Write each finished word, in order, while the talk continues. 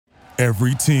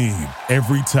Every team,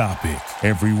 every topic,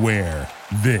 everywhere.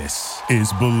 This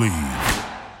is Believe.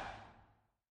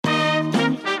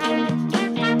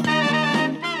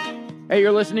 Hey,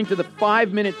 you're listening to the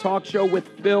 5-Minute Talk Show with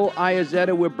Phil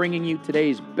Iazetta. We're bringing you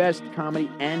today's best comedy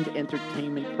and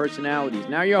entertainment personalities.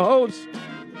 Now your host,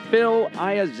 Phil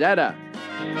Iazetta.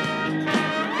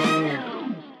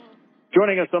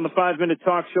 Joining us on the 5-Minute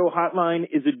Talk Show hotline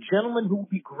is a gentleman who will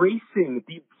be gracing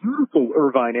the beautiful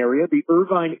Irvine area, the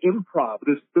Irvine Improv,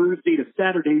 this Thursday to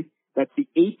Saturday. That's the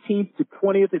 18th to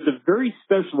 20th. It's a very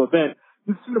special event.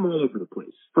 You've seen him all over the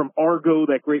place, from Argo,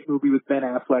 that great movie with Ben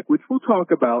Affleck, which we'll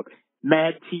talk about,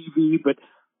 Mad TV. But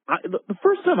the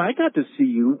first time I got to see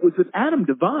you was with Adam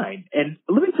Devine. And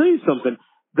let me tell you something.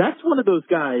 That's one of those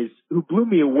guys who blew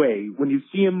me away when you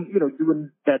see him,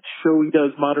 doing that show he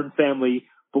does, Modern Family.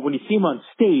 But when you see him on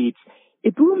stage,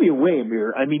 it blew me away,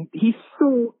 Amir. I mean, he's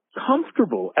so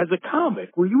comfortable as a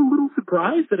comic. Were you a little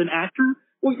surprised that an actor,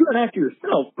 well, you're an actor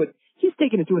yourself, but he's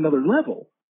taken it to another level?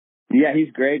 Yeah,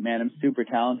 he's great, man. I'm super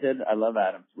talented. I love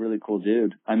Adam. Really cool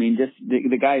dude. I mean, just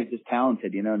the guy is just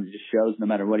talented, and it just shows no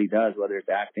matter what he does, whether it's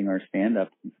acting or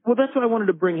stand-up. Well, that's why I wanted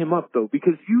to bring him up, though,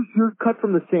 because you're cut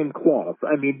from the same cloth.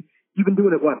 I mean, you've been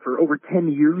doing it, for over 10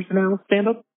 years now,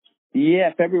 stand-up?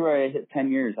 Yeah, February I hit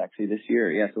 10 years, actually, this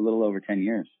year. Yeah, it's a little over 10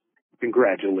 years.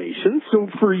 Congratulations. So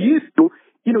for you,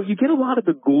 you get a lot of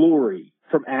the glory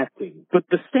from acting, but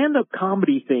the stand-up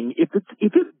comedy thing, if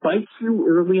it bites you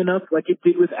early enough, like it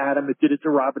did with Adam, it did it to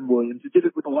Robin Williams, it did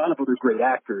it with a lot of other great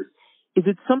actors, is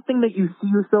it something that you see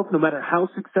yourself, no matter how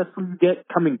successful you get,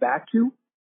 coming back to?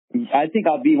 I think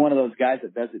I'll be one of those guys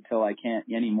that does it till I can't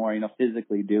anymore,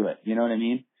 physically do it. You know what I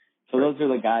mean? So those are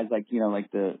the guys like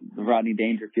the Rodney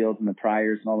Dangerfields and the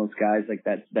Pryors and all those guys like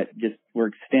that just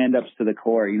work stand-ups to the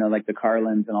core, like the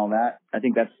Carlins and all that. I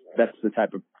think that's the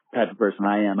type of person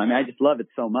I am. I mean, I just love it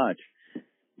so much.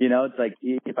 It's like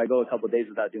if I go a couple of days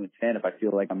without doing stand-up, I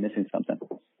feel like I'm missing something.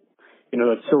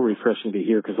 That's so refreshing to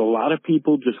hear because a lot of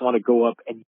people just want to go up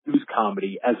and use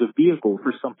comedy as a vehicle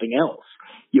for something else.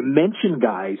 You mentioned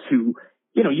guys who,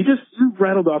 you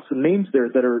rattled off some names there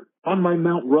that are on my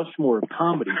Mount Rushmore of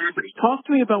comedy. Talk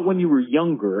to me about when you were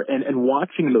younger and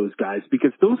watching those guys,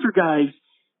 because those are guys,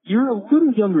 you're a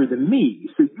little younger than me,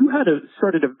 so you had to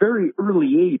start at a very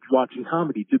early age watching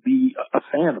comedy to be a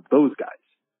fan of those guys.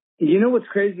 What's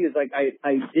crazy is like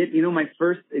I did, my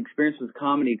first experience with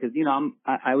comedy, because,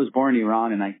 I was born in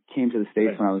Iran and I came to the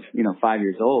States when I was, 5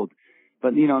 years old.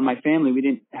 But, in my family, we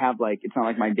didn't have it's not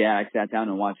like my dad, I sat down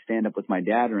and watched stand up with my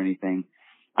dad or anything.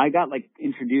 I got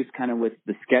introduced kind of with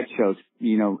the sketch shows,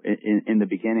 in the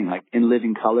beginning, like In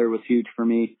Living Color was huge for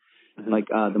me.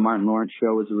 Mm-hmm. The Martin Lawrence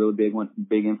show was a really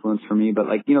big influence for me. But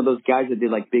those guys that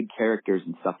did big characters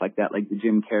and stuff like that, like the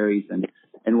Jim Carreys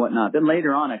and whatnot. Then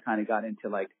later on, I kind of got into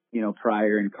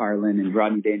Pryor and Carlin and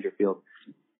Rodney Dangerfield,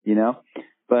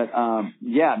 But,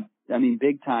 yeah, I mean,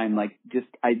 big time, I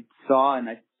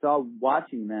saw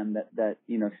watching them that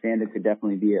stand-up could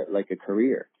definitely be a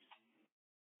career.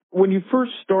 When you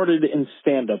first started in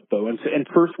stand-up, though, and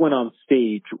first went on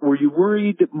stage, were you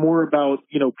worried more about,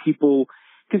 people,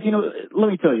 because, let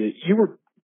me tell you, you were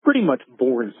pretty much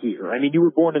born here. I mean, you were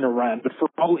born in Iran, but for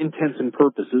all intents and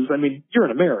purposes, I mean, you're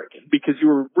an American because you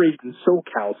were raised in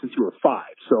SoCal since you were 5.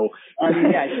 So, I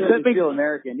mean, yeah, I feel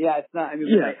American. Yeah, it's not, I mean,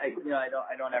 yeah. I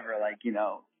don't ever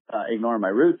ignore my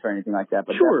roots or anything like that,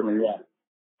 but sure. Definitely, yeah.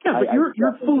 Yeah, but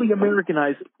you're fully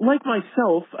Americanized. Like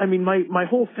myself, I mean, my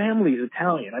whole family is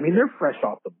Italian. I mean, they're fresh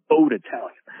off the boat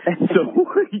Italian. So,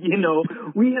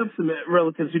 we have some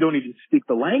relatives who don't even speak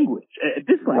the language,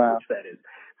 this language, that is.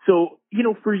 So,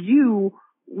 for you,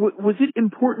 was it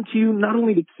important to you not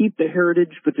only to keep the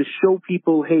heritage, but to show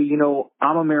people, hey,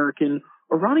 I'm American.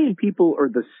 Iranian people are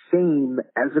the same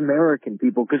as American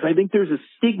people, because I think there's a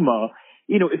stigma,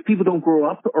 if people don't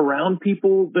grow up around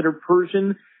people that are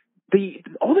Persian,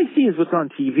 all they see is what's on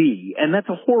TV, and that's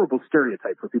a horrible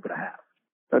stereotype for people to have.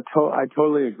 I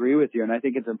totally agree with you, and I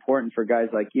think it's important for guys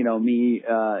like, me,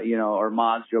 or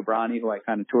Maz Jobrani, who I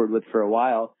kind of toured with for a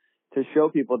while, to show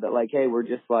people that, hey, we're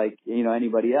just like,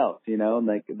 anybody else,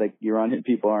 like Iranian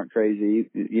people aren't crazy,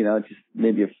 just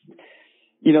maybe if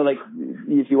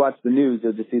you watch the news,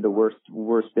 you'll just see the worst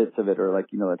bits of it, or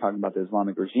they're talking about the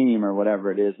Islamic regime or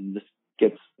whatever it is, and this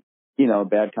gets, a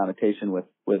bad connotation with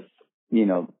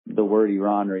the word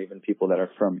Iran, or even people that are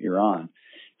from Iran.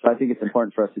 So I think it's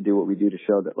important for us to do what we do to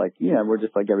show that, we're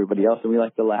just like everybody else, and we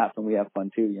like to laugh and we have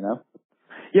fun too,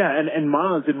 Yeah, and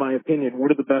Maz, in my opinion,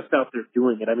 one of the best out there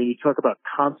doing it. I mean, you talk about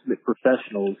consummate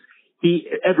professionals.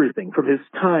 Everything from his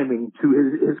timing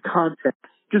to his content,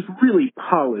 just really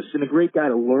polished, and a great guy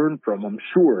to learn from, I'm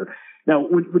sure. Now,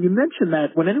 when you mention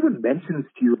that, when anyone mentions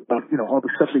to you about, all the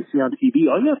stuff they see on TV,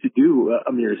 all you have to do,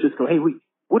 Amir, is just go, hey, wait,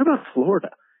 what about Florida?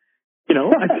 I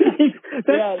mean,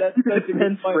 that's such a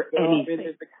good point. for anything. I mean,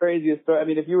 it's the craziest story. I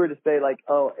mean, if you were to say like,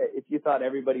 oh, if you thought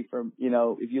everybody from,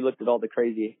 if you looked at all the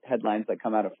crazy headlines that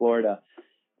come out of Florida,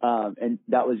 and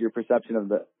that was your perception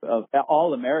of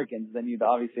all Americans, then you'd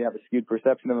obviously have a skewed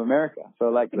perception of America. So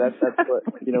like that's what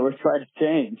we're trying to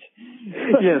change.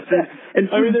 Yes, and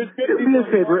I mean, there's good people,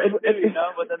 favor,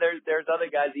 but then there's other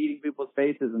guys eating people's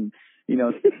faces and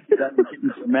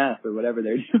getting some meth or whatever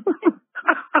they're doing.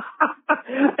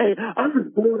 Hey, I was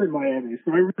born in Miami,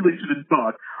 so I really shouldn't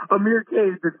talk. Amir K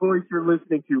is the voice you're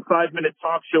listening to, 5-Minute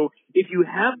Talk Show. If you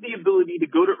have the ability to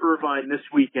go to Irvine this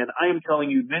weekend, I am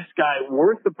telling you, this guy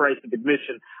worth the price of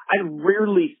admission. I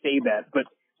rarely say that, but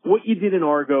what you did in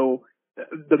Argo,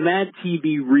 the Mad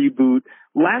TV reboot,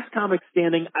 Last Comic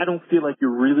Standing, I don't feel like you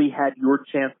really had your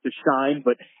chance to shine,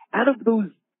 but out of those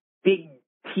big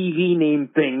TV name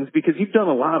things, because you've done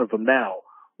a lot of them now,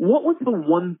 what was the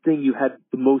one thing you had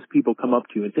the most people come up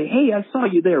to you and say, hey, I saw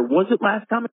you there. Was it Last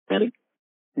Comic Standing?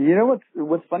 You know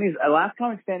what's funny is Last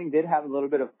Comic Standing did have a little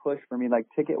bit of push for me, like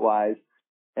ticket-wise.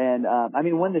 And, I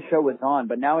mean, when the show was on,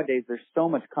 but nowadays there's so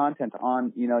much content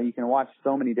on, you can watch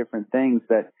so many different things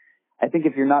that I think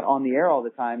if you're not on the air all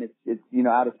the time, it's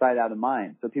out of sight, out of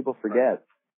mind. So people forget. Right.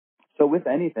 So with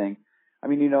anything, I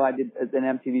mean, I did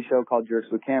an MTV show called Jerks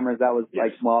with Cameras. That was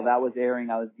like, while that was airing,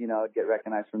 I was, I'd get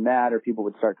recognized from that, or people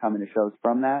would start coming to shows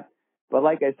from that. But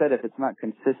like I said, if it's not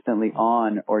consistently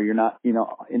on, or you're not,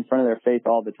 in front of their face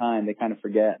all the time, they kind of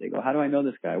forget. They go, how do I know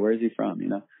this guy? Where is he from?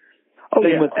 Oh,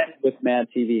 same with Mad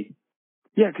TV.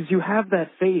 Yeah, because you have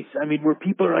that face. I mean, where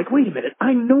people are like, wait a minute,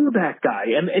 I know that guy.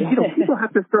 And people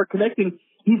have to start connecting.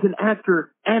 He's an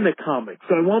actor and a comic.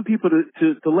 So I want people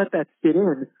to let that sit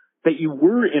in, that you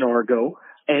were in Argo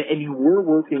and you were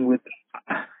working with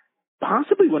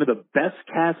possibly one of the best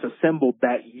casts assembled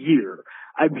that year.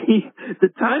 I mean, the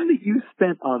time that you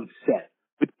spent on set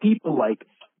with people like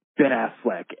Ben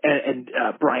Affleck and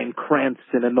Bryan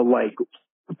Cranston and the like,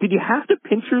 did you have to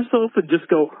pinch yourself and just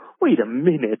go, wait a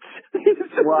minute?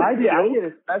 Well, I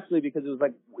did, especially because it was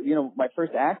like, my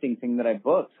first acting thing that I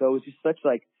booked. So it was just such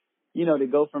like, to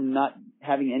go from not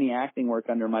having any acting work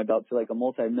under my belt to like a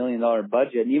multi-million-dollar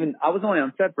budget. And even I was only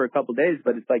on set for a couple of days,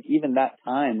 but it's like even that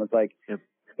time was like,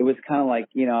 It was kind of like,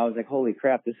 I was like, holy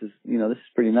crap, this is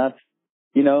pretty nuts.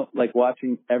 Like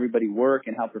watching everybody work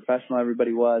and how professional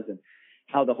everybody was and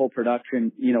how the whole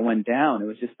production, went down. It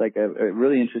was just like a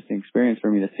really interesting experience for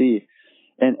me to see.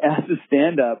 And as a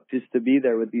stand-up, just to be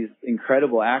there with these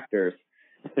incredible actors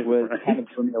was kind of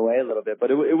blew me away a little bit.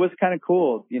 But it was kind of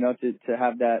cool, to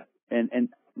have that. And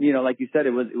like you said,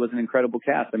 it was an incredible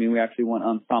cast. I mean, we actually won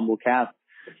Ensemble Cast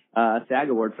SAG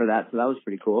Award for that, so that was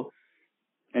pretty cool.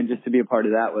 And just to be a part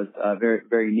of that was very,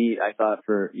 very neat, I thought,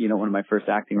 for, one of my first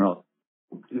acting roles.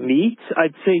 Neat?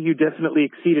 I'd say you definitely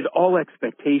exceeded all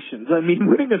expectations. I mean,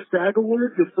 winning a SAG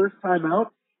Award your first time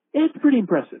out, it's pretty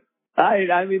impressive.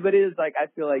 I mean, but it is like, I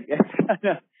feel like,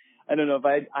 I don't know if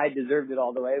I deserved it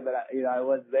all the way, but I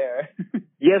was there.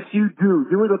 Yes, you do.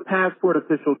 You were the passport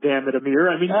official, damn it, Amir.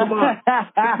 I mean, come on.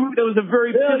 That was a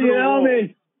very pivotal role.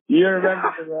 You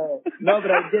remember the role. No,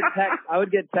 but I would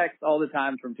get texts all the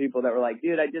time from people that were like,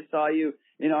 dude, I just saw you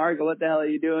in Argo. What the hell are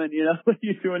you doing? What are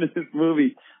you doing in this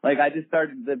movie? Like, I just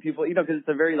started the people, because it's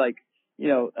a very like,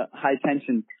 high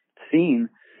tension scene.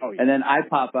 Oh, yeah. And then I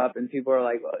pop up and people are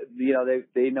like,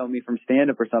 they know me from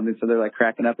stand-up or something. So they're like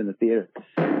cracking up in the theater.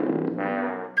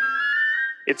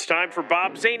 It's time for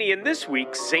Bob Zaney and this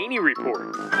week's Zaney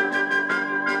Report.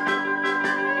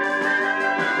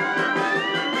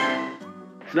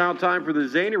 It's now time for the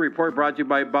Zaney Report, brought to you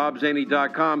by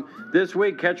BobZaney.com. This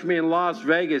week, catch me in Las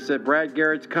Vegas at Brad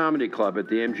Garrett's Comedy Club at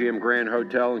the MGM Grand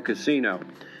Hotel and Casino.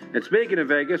 And speaking of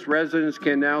Vegas, residents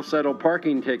can now settle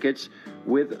parking tickets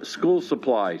with school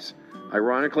supplies.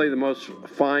 Ironically, the most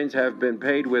fines have been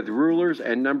paid with rulers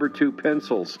and number 2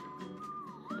 pencils.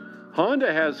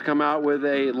 Honda has come out with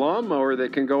a lawnmower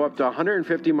that can go up to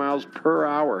 150 miles per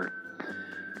hour.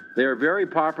 They are very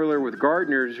popular with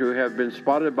gardeners who have been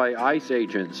spotted by ICE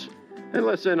agents. And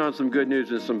let's end on some good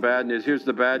news and some bad news. Here's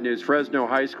the bad news. Fresno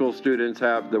high school students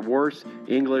have the worst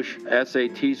English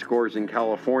SAT scores in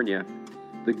California.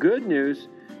 The good news,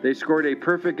 they scored a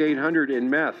perfect 800 in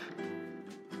meth.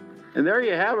 And there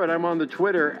you have it. I'm on the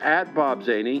Twitter at Bob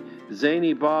Zaney,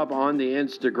 Zaney Bob on the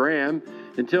Instagram.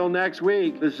 Until next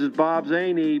week, this is Bob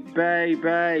Zaney.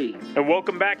 Bay. And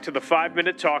welcome back to the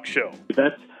 5-Minute Talk Show.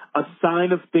 That's a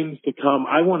sign of things to come.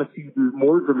 I want to see the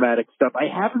more dramatic stuff. I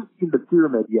haven't seen The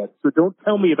Pyramid yet, so don't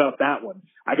tell me about that one.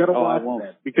 I got to watch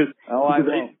that because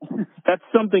that's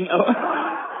something.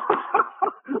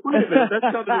 Wait a minute, that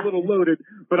sounded a little loaded,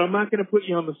 but I'm not going to put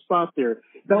you on the spot there.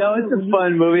 No, it's a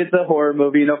fun movie. It's a horror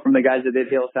movie, you know, from the guys that did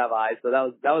Hills Have Eyes. So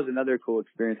that was another cool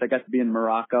experience. I got to be in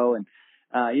Morocco and,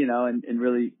 you know, and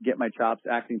really get my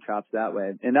acting chops that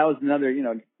way. And that was another, you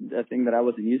know, a thing that I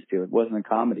wasn't used to. It wasn't a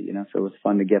comedy, you know, so it was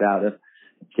fun to get out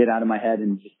of my head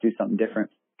and just do something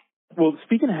different. Well,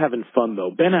 speaking of having fun,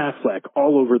 though, Ben Affleck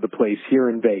all over the place here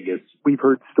in Vegas. We've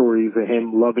heard stories of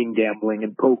him loving gambling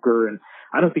and poker, and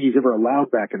I don't think he's ever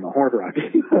allowed back in the Hard Rock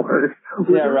anymore.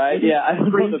 Yeah, right? Yeah, I don't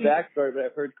know the backstory, but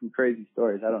I've heard some crazy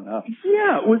stories. I don't know.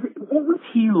 Yeah, what was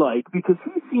he like? Because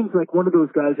he seems like one of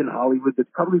those guys in Hollywood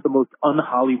that's probably the most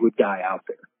un-Hollywood guy out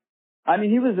there. I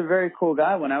mean, he was a very cool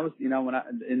guy when I was, you know,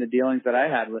 in the dealings that I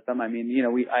had with him. I mean, you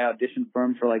know, I auditioned for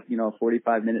him for like, you know, a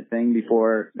 45-minute thing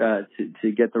before, to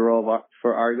get the role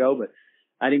for Argo, but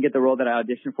I didn't get the role that I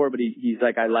auditioned for, but he's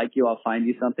like, I like you, I'll find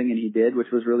you something. And he did,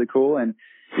 which was really cool. And,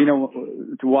 you know,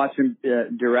 to watch him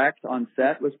direct on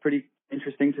set was pretty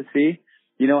interesting to see.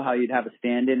 You know how you'd have a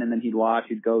stand-in and then he'd watch,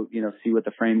 he'd go, you know, see what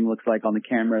the framing looks like on the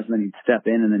cameras, and then he'd step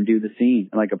in and then do the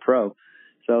scene like a pro.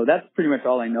 So that's pretty much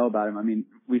all I know about him. I mean,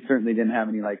 we certainly didn't have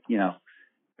any, like, you know,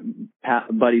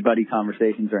 buddy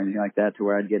conversations or anything like that to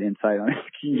where I'd get insight on his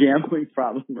gambling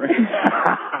problem. Right?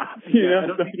 You know? I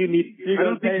don't think you need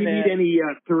any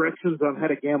directions on how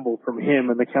to gamble from him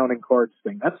and the counting cards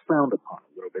thing. That's frowned upon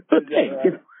a little bit. But hey,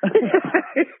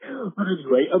 but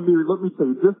anyway, Amir, let me tell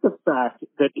you, just the fact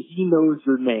that he knows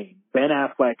your name, Ben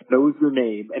Affleck knows your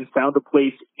name, and found a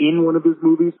place in one of his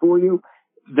movies for you,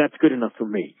 that's good enough for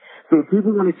me. So if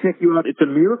people want to check you out, it's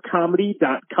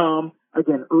AmirComedy.com.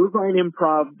 Again, Irvine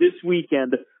Improv this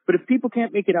weekend. But if people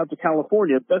can't make it out to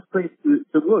California, the best place to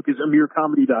look is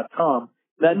AmirComedy.com.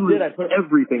 That's it. I put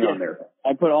everything on there.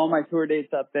 I put all my tour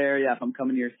dates up there. Yeah, if I'm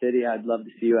coming to your city, I'd love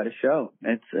to see you at a show.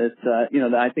 It's you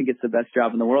know, I think it's the best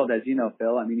job in the world, as you know,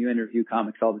 Phil. I mean, you interview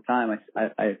comics all the time.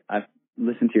 I've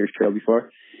listened to your show before.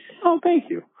 Oh, thank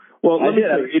you. Well, let me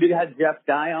tell you, it had Jeff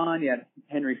Dye on. You had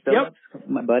Henry Phillips,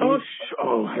 my buddy.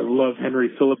 Oh, I love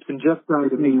Henry Phillips. And Jeff Dye,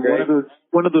 to me,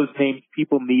 one of those names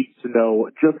people need to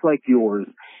know, just like yours.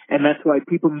 And that's why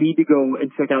people need to go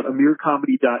and check out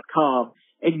AmirComedy.com.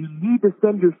 And you need to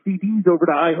send your CDs over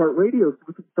to iHeartRadio so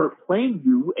we can start playing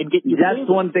you and get you. That's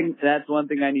one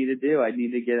thing I need to do. I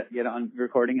need to get on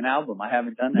recording an album. I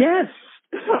haven't done that. Yes,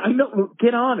 I know.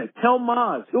 Get on it. Tell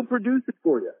Maz. He'll produce it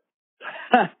for you.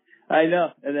 I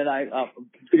know. And then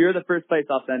you're the first place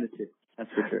I'll send it to. That's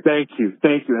for sure. Thank you.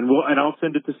 And I'll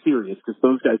send it to Sirius because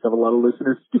those guys have a lot of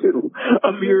listeners too.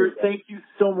 Amir, thank you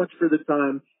so much for the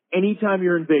time. Anytime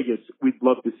you're in Vegas, we'd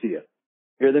love to see you.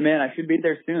 You're the man. I should be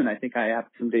there soon. I think I have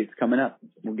some dates coming up.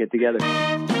 We'll get together.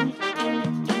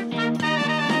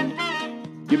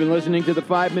 You've been listening to the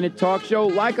 5-Minute Talk Show.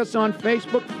 Like us on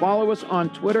Facebook, follow us on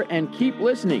Twitter, and keep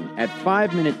listening at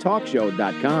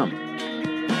 5minutetalkshow.com.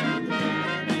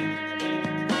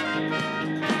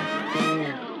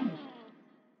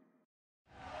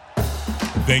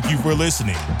 Thank you for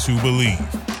listening to Believe.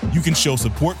 You can show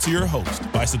support to your host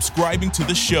by subscribing to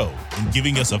the show and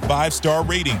giving us a 5-star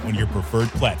rating on your preferred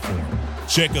platform.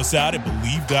 Check us out at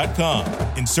Believe.com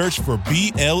and search for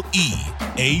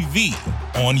BLEAV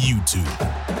on YouTube.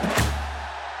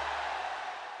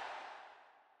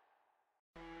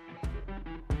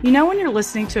 You know when you're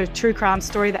listening to a true crime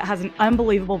story that has an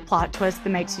unbelievable plot twist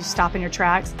that makes you stop in your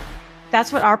tracks?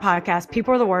 That's what our podcast,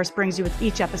 People Are the Worst, brings you with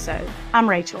each episode. I'm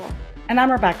Rachel. And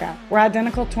I'm Rebecca. We're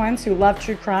identical twins who love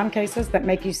true crime cases that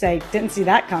make you say, didn't see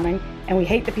that coming, and we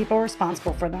hate the people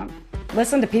responsible for them.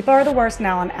 Listen to People Are the Worst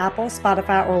now on Apple,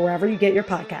 Spotify, or wherever you get your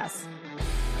podcasts.